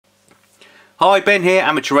Hi, Ben here,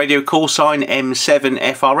 amateur radio call sign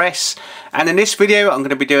M7FRS, and in this video I'm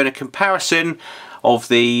going to be doing a comparison of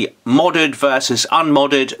the modded versus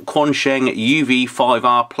unmodded Quansheng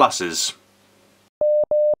UV5R pluses.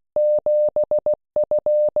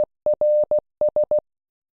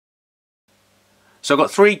 So I've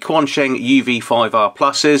got three Quansheng UV5R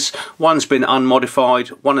pluses. One's been unmodified,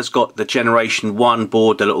 one has got the generation 1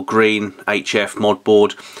 board, the little green HF mod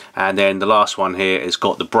board, and then the last one here has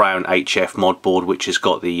got the brown HF mod board, which has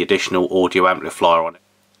got the additional audio amplifier on it.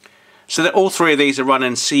 So that all three of these are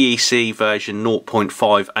running CEC version 0.5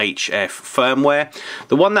 HF firmware.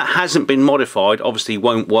 The one that hasn't been modified obviously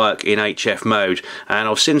won't work in HF mode, and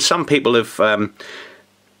I've seen some people have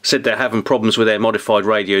said they're having problems with their modified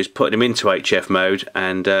radios putting them into HF mode,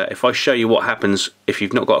 and if I show you what happens if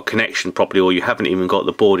you've not got a connection properly or you haven't even got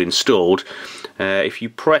the board installed, if you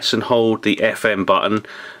press and hold the FM button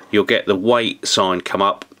you'll get the wait sign come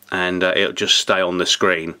up, and it'll just stay on the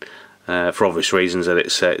screen for obvious reasons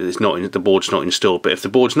that the board's not installed. But if the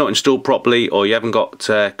board's not installed properly or you haven't got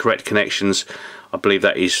correct connections, I believe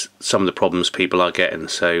that is some of the problems people are getting.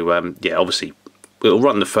 So yeah, obviously it'll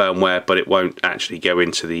run the firmware, but it won't actually go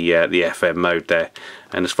into the FM mode there.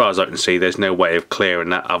 And as far as I can see, there's no way of clearing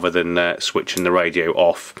that other than switching the radio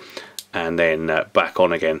off and then back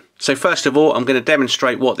on again. So first of all, I'm going to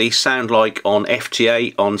demonstrate what these sound like on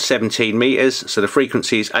FTA on 17 meters. So the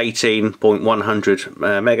frequency is 18.100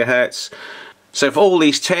 megahertz. So for all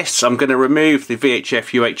these tests, I'm going to remove the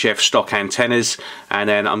VHF UHF stock antennas, and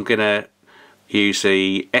then I'm going to use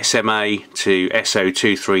the SMA to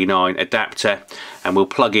SO239 adapter, and we'll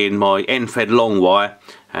plug in my end-fed long wire,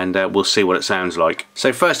 and we'll see what it sounds like.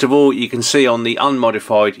 So first of all, you can see on the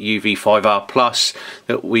unmodified UV5R Plus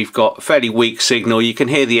that we've got fairly weak signal. You can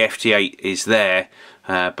hear the FT8 is there,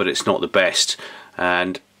 but it's not the best,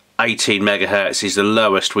 and 18 megahertz is the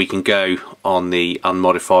lowest we can go on the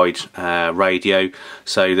unmodified radio,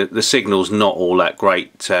 so the signal's not all that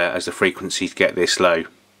great as the frequencies get this low.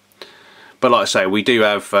 But like I say, we do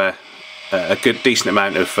have a good decent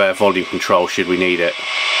amount of volume control should we need it.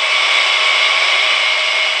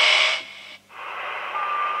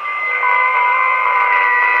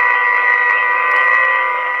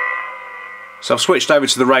 So I've switched over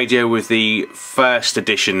to the radio with the first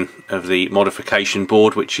edition of the modification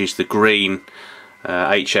board, which is the green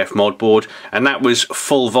HF mod board, and that was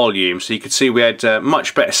full volume. So you could see we had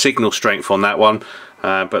much better signal strength on that one,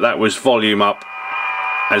 but that was volume up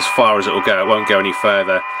as far as it will go. It won't go any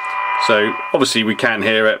further. So obviously we can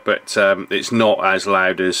hear it, but it's not as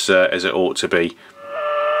loud as it ought to be.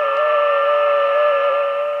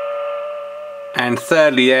 And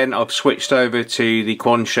thirdly then, I've switched over to the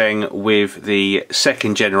Quansheng with the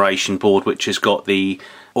second generation board, which has got the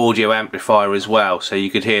audio amplifier as well. So you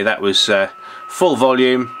could hear that was full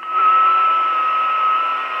volume,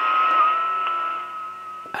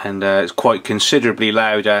 and it's quite considerably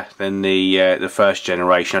louder than the first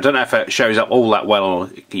generation. I don't know if it shows up all that well, or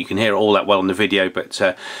you can hear it all that well in the video, but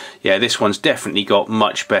yeah, this one's definitely got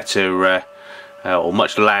much better or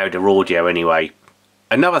much louder audio anyway.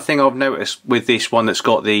 Another thing I've noticed with this one that's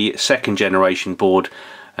got the second generation board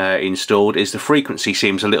installed is the frequency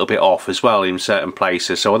seems a little bit off as well in certain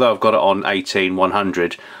places. So although I've got it on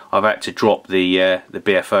 18100, I've had to drop the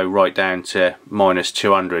BFO right down to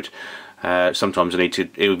 -200. Sometimes I need to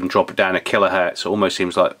even drop it down a kilohertz. It almost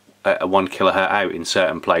seems like a 1 kilohertz out in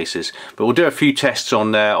certain places. But we'll do a few tests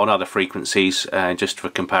on other frequencies just for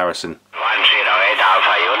comparison. 108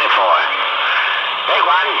 Alpha Uniform. Big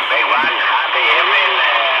one, happy evening,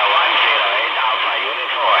 108 Alpha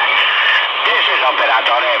Uniform. This is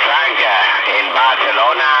Operatore Frank in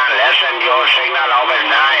Barcelona. Listen, your signal over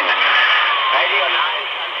 9. Radio 9,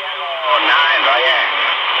 Santiago 9, Roger.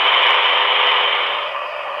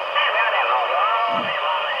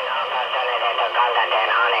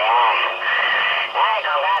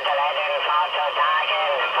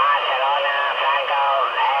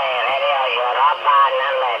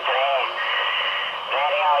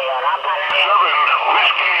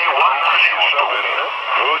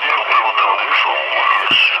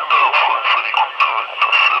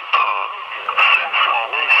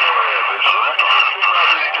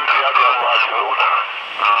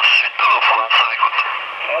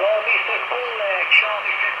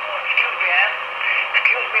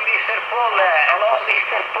 Hello,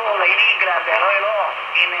 Mr. Paul in England. Hello,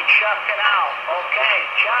 in Chapel. Okay,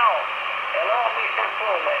 ciao. Hello, Mr.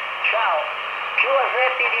 Paul. Ciao.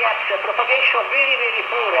 QSF PDX propagation very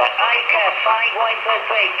poor. ICAP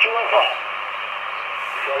 5.33 QSF.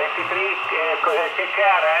 73, take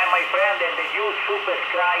care, my friend, and you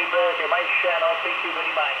subscribe to my channel. Thank you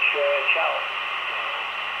very much. Ciao.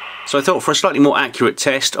 So I thought for a slightly more accurate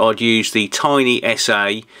test I'd use the tiny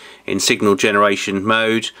SA in signal generation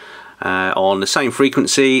mode on the same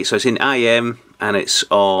frequency, so it's in AM and it's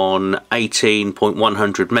on 18.100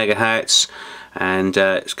 megahertz, and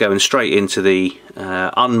it's going straight into the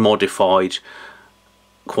unmodified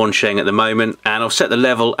Quansheng at the moment, and I'll set the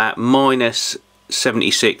level at minus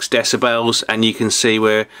 76 decibels, and you can see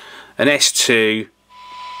we're an S2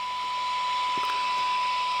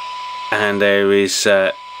 and there is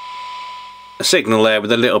a signal there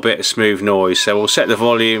with a little bit of smooth noise. So we'll set the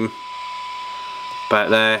volume back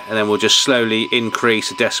there and then we'll just slowly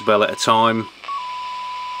increase a decibel at a time.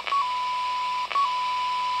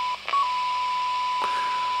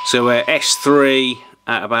 So we're S3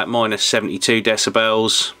 at about minus 72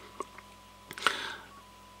 decibels,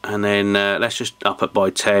 and then let's just up it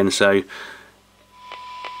by 10, so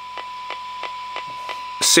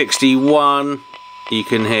 61, you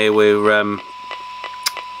can hear we're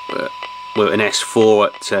an S4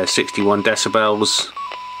 at 61 decibels.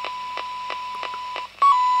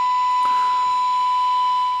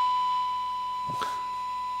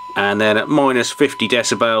 And then at minus 50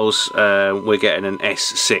 decibels we're getting an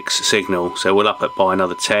S6 signal, so we'll up it by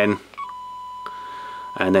another 10.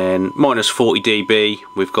 And then minus 40 dB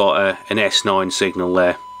we've got an S9 signal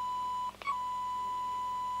there.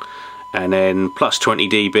 And then plus 20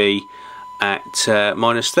 dB at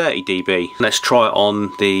minus 30 dB. Let's try it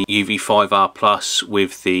on the UV5R Plus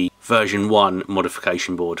with the version 1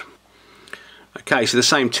 modification board. Okay, so the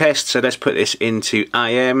same test, so let's put this into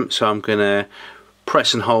AM. So I'm going to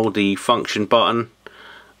press and hold the function button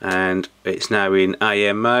and it's now in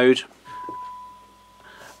AM mode,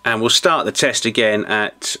 and we'll start the test again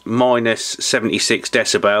at minus 76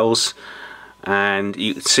 decibels, and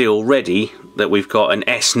you can see already that we've got an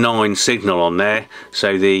S9 signal on there.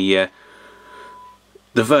 So the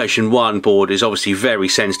version 1 board is obviously very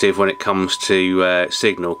sensitive when it comes to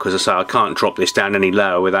signal, because I say I can't drop this down any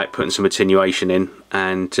lower without putting some attenuation in,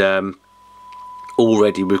 and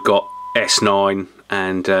already we've got S9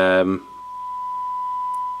 and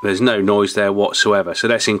there's no noise there whatsoever. So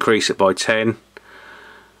let's increase it by 10.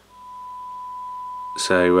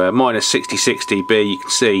 So minus 66 dB, you can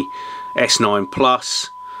see S9 plus,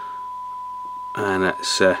 and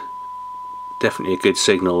that's definitely a good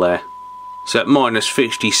signal there. So at minus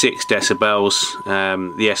 56 decibels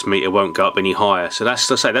the S meter won't go up any higher. So that's,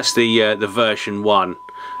 let's say, that's the version 1,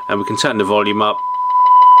 and we can turn the volume up.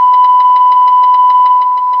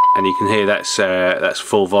 And you can hear that's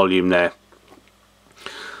full volume there.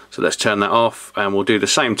 So let's turn that off, and we'll do the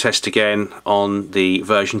same test again on the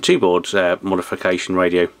version 2 board modification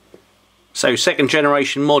radio. So second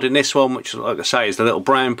generation mod in this one, which like I say is the little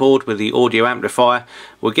brown board with the audio amplifier.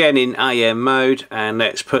 We're again in AM mode, and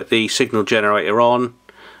let's put the signal generator on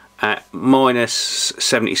at minus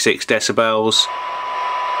 76 decibels.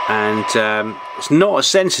 And it's not as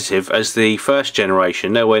sensitive as the first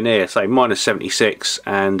generation, nowhere near, say minus 76,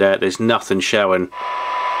 and there's nothing showing.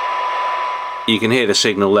 You can hear the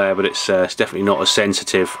signal there, but it's definitely not as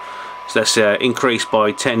sensitive. So let's increase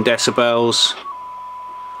by 10 decibels.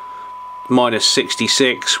 Minus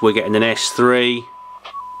 66, we're getting an S3.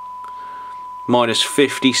 Minus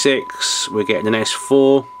 56, we're getting an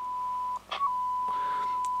S4.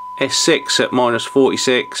 S6 at minus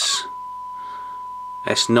 46.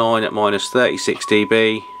 S9 at minus 36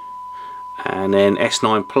 dB, and then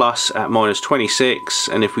S9 plus at minus 26,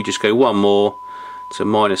 and if we just go one more to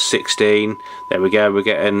minus 16, there we go, we're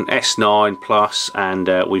getting S9 plus, and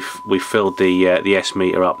we've filled the S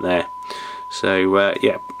meter up there. So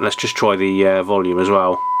yeah, let's just try the volume as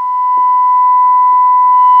well.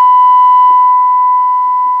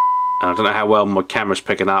 And I don't know how well my camera's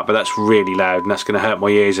picking up, but that's really loud, and that's going to hurt my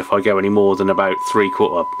ears if I go any more than about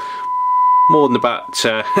more than about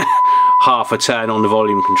half a turn on the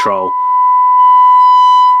volume control.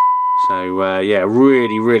 So yeah,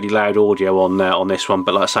 really loud audio on this one,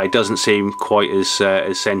 but like I say, it doesn't seem quite as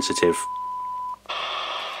sensitive.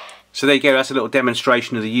 So there you go, that's a little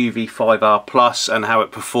demonstration of the UV5R Plus and how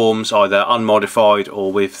it performs either unmodified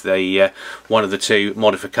or with the one of the 2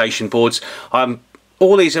 modification boards.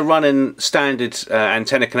 All these are running standard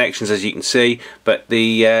antenna connections, as you can see, but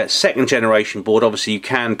the second generation board, obviously you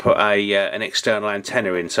can put an external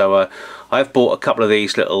antenna in. So I've bought a couple of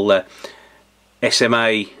these little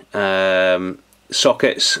SMA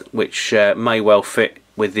sockets, which may well fit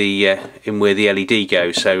with the in where the LED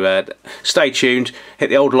goes. So stay tuned, hit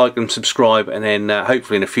the old like and subscribe, and then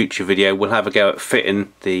hopefully in a future video we'll have a go at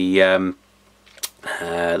fitting the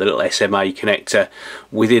little SMA connector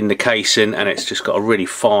within the casing, and it's just got a really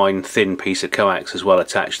fine thin piece of coax as well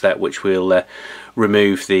attached to that, which will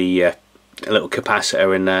remove the a little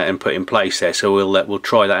capacitor and put in place there. So we'll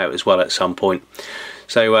try that out as well at some point.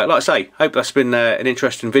 So like I say, hope that's been an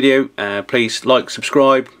interesting video. Please like,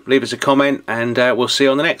 subscribe, leave us a comment, and we'll see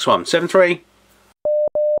you on the next one. 7-3.